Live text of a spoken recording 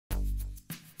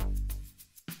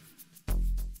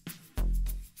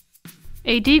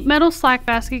A deep metal slack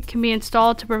basket can be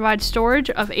installed to provide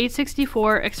storage of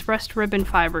 864 expressed ribbon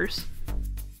fibers.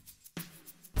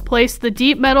 Place the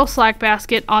deep metal slack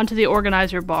basket onto the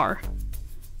organizer bar.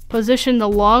 Position the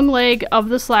long leg of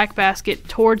the slack basket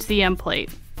towards the end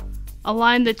plate.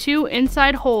 Align the two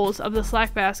inside holes of the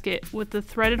slack basket with the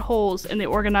threaded holes in the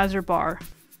organizer bar.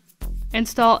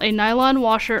 Install a nylon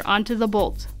washer onto the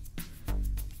bolt.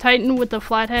 Tighten with the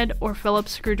flathead or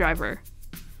Phillips screwdriver.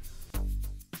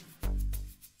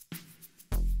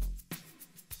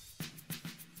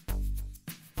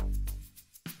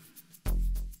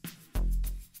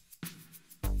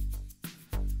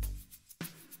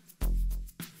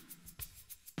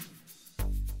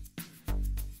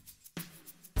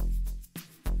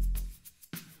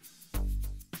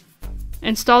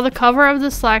 Install the cover of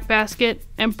the slack basket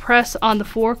and press on the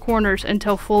four corners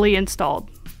until fully installed.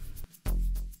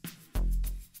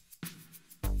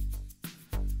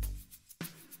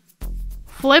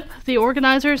 Flip the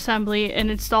organizer assembly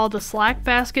and install the slack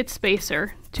basket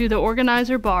spacer to the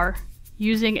organizer bar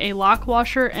using a lock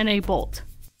washer and a bolt.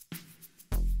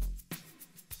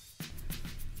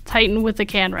 Tighten with the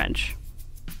can wrench.